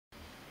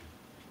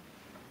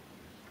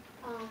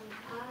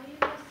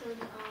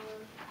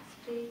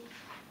speech.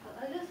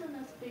 I listened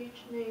a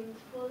speech named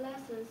 "Four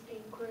Lessons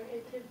in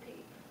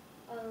Creativity."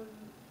 Um,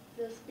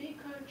 the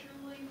speaker,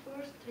 Julie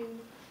Burstyn,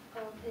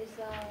 is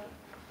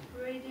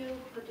a radio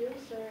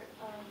producer,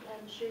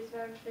 and she's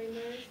very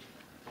famous.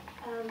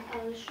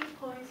 And she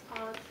points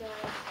out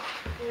that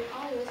we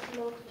always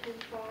look too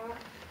far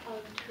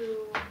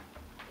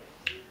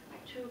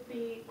to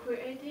be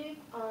creative,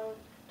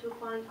 to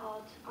find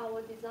out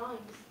our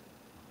designs,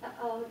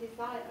 our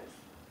desires,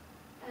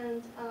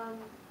 and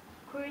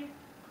cre-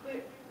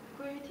 cre-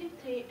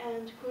 creativity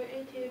and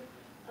creative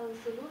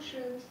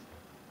solutions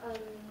um,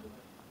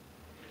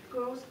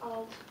 grows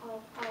out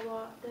of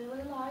our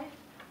daily life,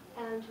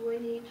 and we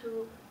need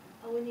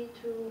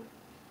to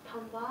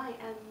combine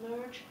and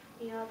merge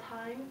in a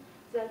time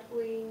that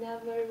we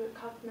never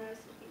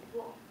recognized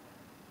before.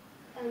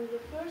 And the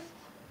first,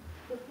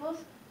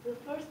 the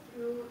first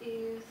rule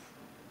is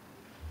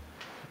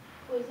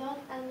without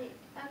any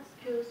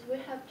excuse, we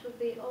have to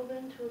be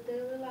open to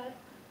daily life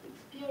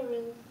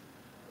experience,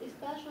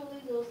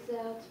 especially those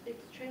that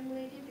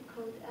extremely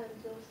difficult and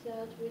those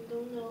that we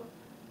don't know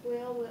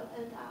where we'll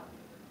end up.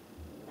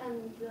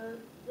 And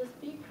the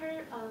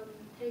speaker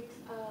takes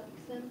an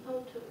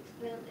example to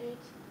explain it.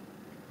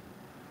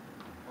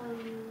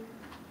 Um,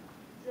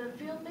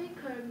 the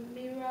filmmaker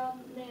Mira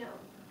Nair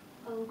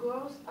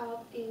grows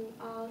up in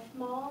a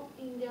small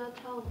Indian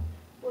town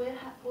where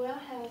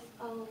has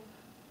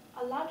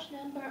a large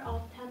number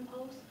of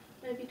temples,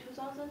 maybe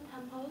 2,000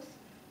 temples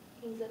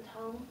in the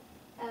town,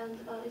 and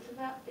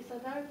it's a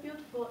very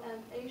beautiful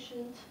and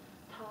ancient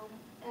town.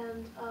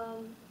 And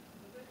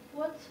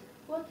what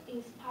what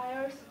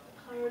inspires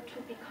her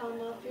to become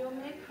a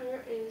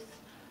filmmaker is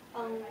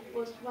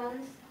was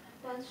once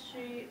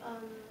she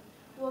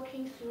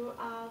walking through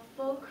a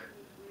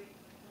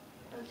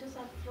just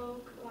a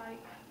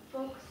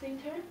folk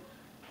theater.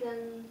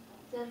 Then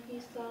he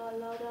saw a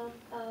lot of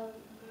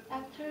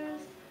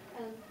actors,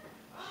 and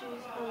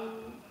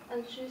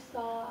she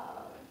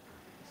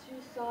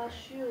saw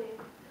Shu,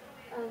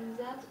 and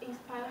that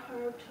inspired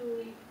her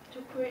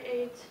to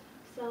create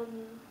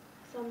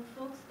some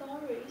folk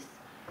stories.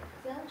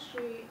 Then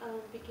she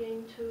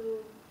began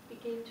to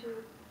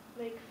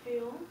make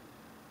film,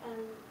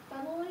 and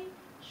finally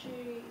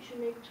she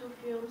made two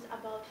films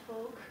about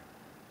folk.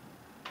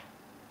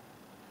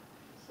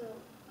 So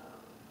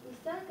the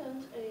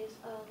second is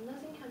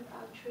nothing can be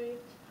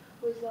achieved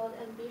without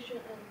ambition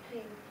and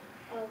pain.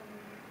 Um,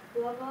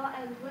 Blah blah,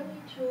 and we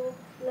need to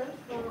learn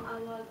from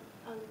our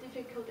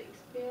difficult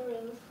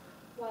experience,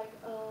 like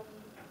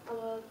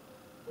our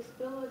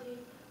disability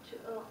to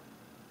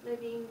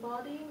maybe in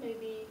body,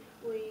 maybe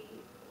we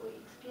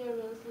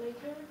experience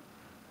later.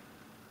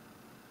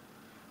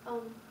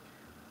 Um,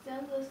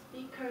 then the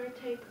speaker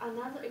take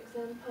another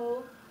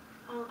example.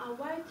 A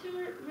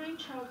writer,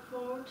 Richard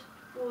Ford,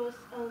 was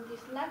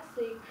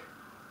dyslexic.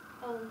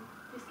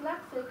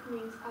 Dyslexic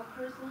means a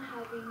person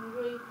having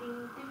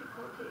reading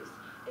difficulties.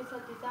 It's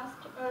a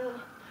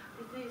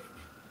disease.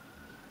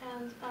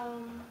 And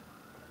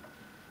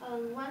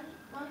when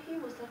he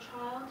was a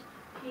child,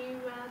 he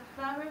read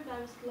very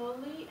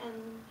slowly,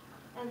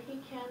 and he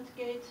can't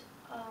read,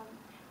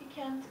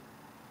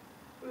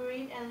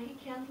 and he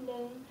can't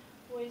learn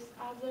with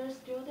other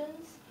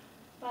students.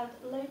 But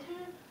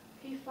later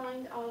he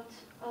found out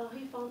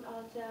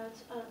that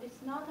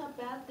it's not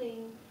a bad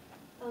thing.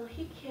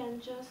 He can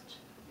just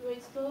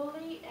read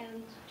slowly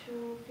and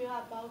to feel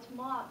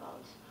more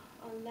about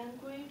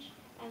language,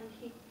 and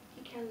he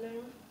can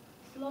learn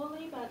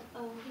slowly, but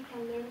he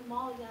can learn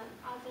more than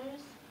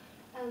others.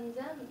 And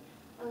then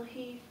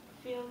he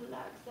feel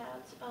like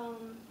that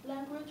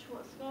language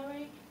was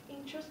very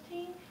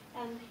interesting,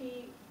 and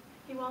he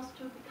wants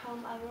to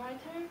become a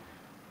writer.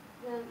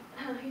 Then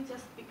he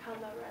just become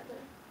a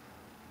writer.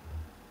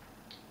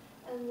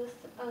 And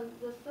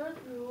the third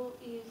rule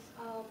is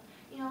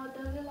in our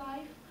daily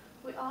life,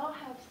 we all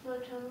have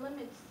certain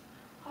limits.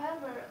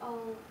 However,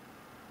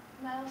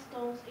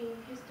 milestones in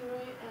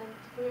history and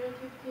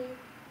creativity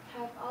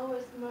have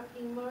always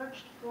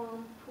emerged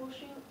from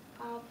pushing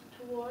up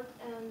toward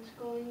and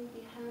going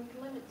behind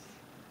limits.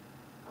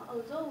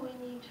 Although we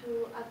need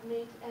to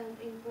admit and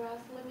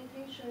embrace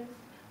limitations,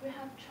 we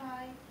have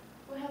tried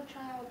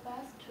our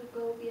best to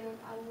go beyond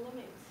our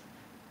limits.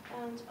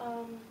 And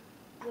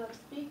the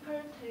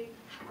speaker takes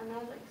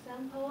another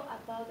example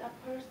about a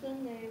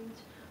person named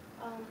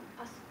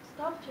a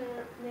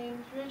sculptor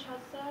named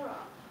Richard Serra.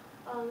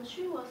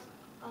 She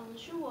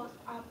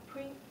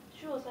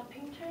was a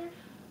painter,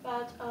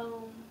 but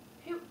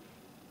he,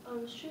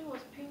 she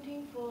was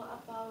painting for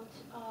about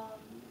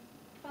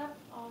 5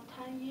 or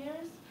 10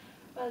 years.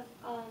 But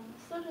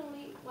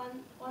suddenly,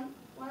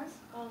 once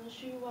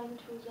she went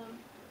to the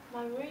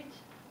Madrid,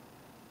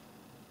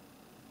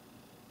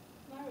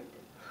 Madrid,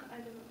 I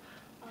don't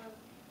know.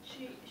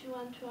 She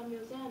went to a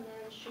museum,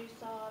 and she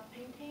saw a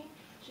painting.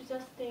 She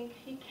just think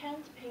he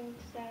can't paint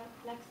that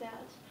like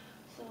that,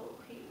 so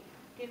he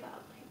gave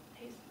up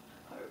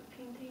her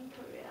painting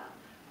career.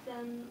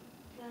 Then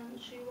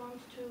she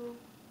wants to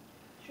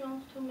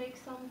make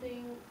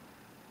something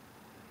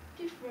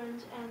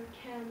different and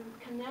can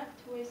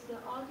connect with the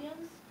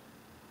audience,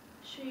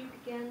 she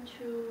began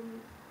to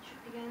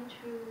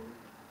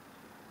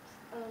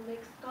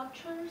make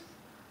sculptures,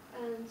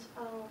 and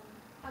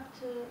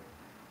after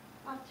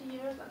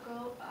years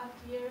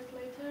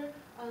later,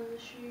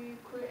 she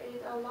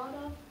created a lot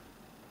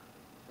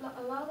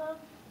of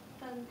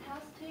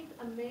fantastic,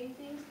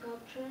 amazing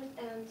sculptures,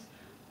 and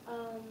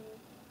um,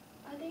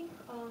 I think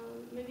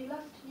maybe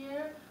last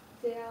year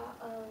they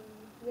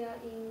are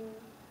in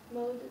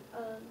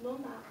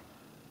MoMA.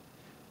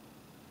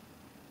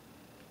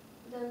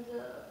 Then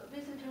the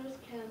visitors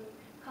can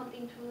come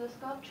into the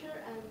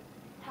sculpture and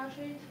touch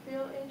it,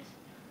 feel it.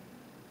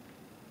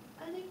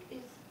 I think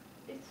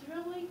it's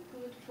really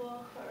good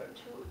for her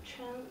to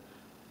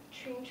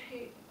change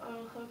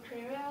her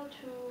career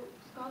to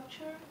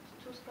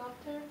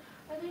sculptor.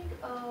 I think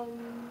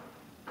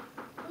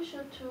we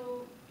should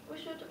to we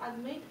should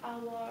admit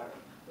our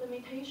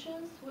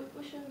limitations.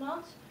 We should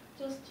not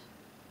just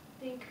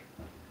think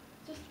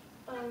just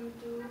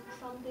do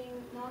something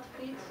not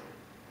fit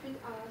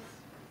us.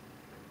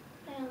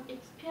 And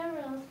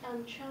experience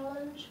and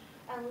challenge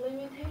and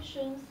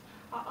limitations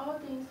are all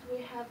things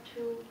we have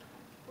to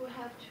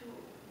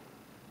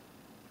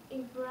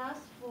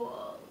embrace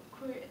for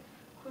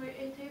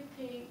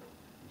creativity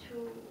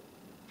to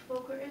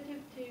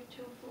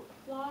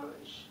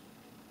flourish.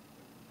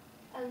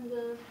 And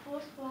the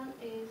fourth one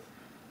is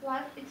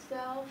life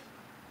itself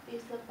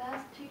is the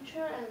best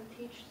teacher and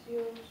teaches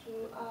you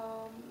through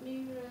a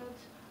myriad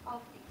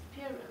of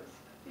experience.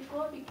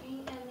 Before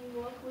beginning any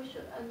work, we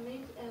should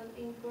admit and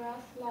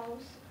embrace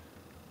loss.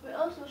 We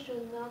also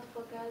should not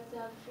forget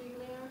that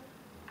failure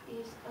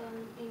is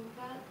an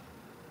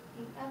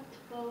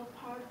inevitable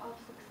part of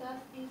success,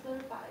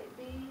 either by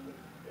being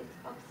its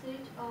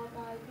opposite or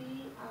by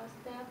being a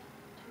step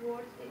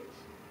towards it.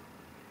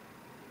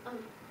 Um,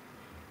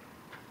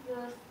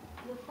 the,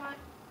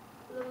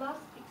 the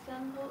last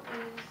example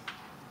is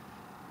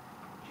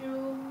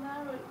Drew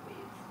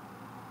Marowitz.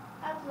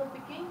 At the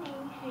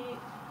beginning,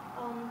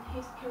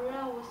 his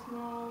career was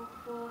known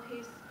for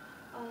his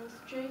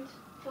street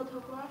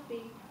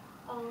photography.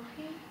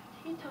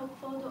 He took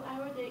photo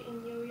every day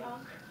in New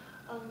York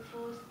of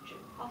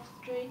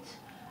street,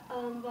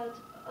 but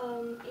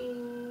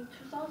in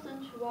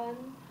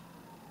 2001,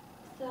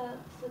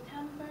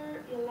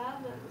 September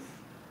 11th,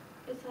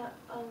 it's a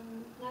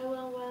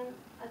 911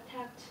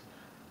 attacked.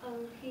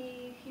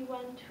 He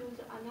went to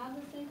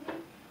another city,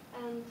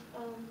 and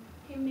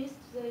he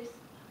missed this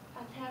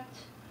attack.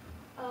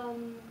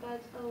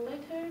 But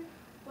later,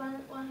 when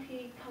he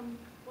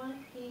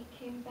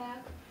came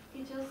back, he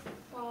just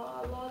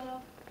saw a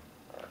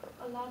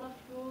lot of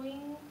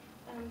ruin,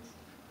 and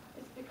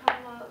it's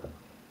become a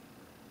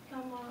I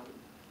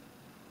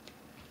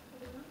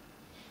don't know.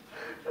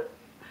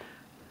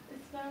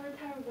 It's very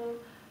terrible,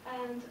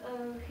 and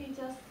he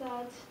just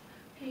said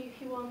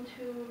he want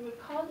to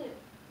record it,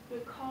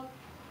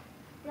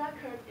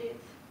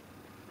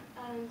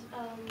 and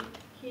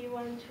he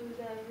went to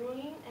the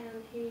ruin, and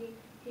he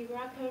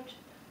record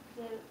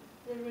the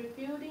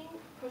rebuilding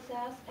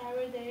process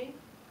every day.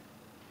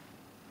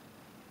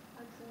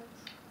 Like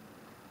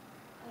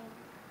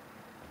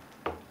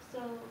that.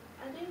 So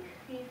I think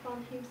he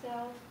found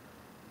himself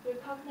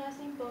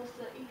recognizing both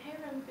the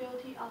inherent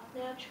beauty of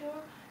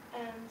nature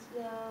and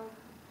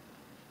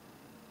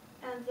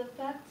the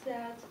fact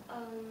that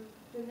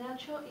the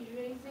nature is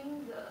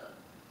raising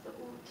the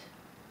wood.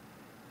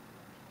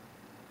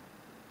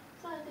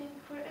 So I think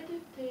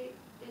creativity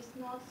is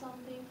not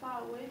something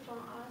far away from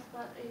us,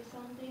 but is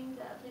something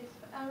that is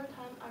every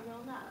time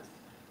around us.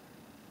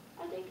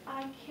 I think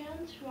I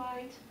can't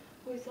write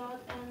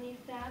without any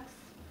facts.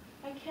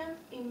 I can't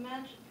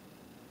imagine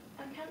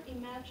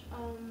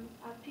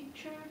a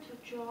picture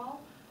to draw.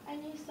 I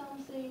need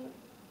something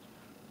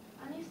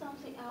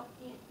out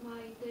in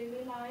my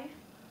daily life.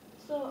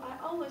 So I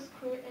always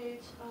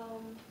create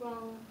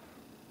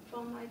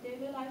from my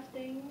daily life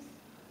things,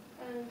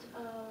 and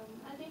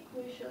I think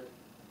we should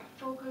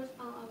focus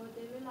on our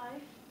daily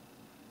life.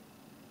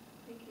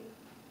 Thank you.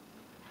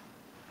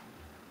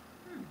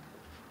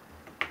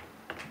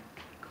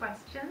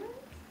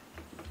 Questions?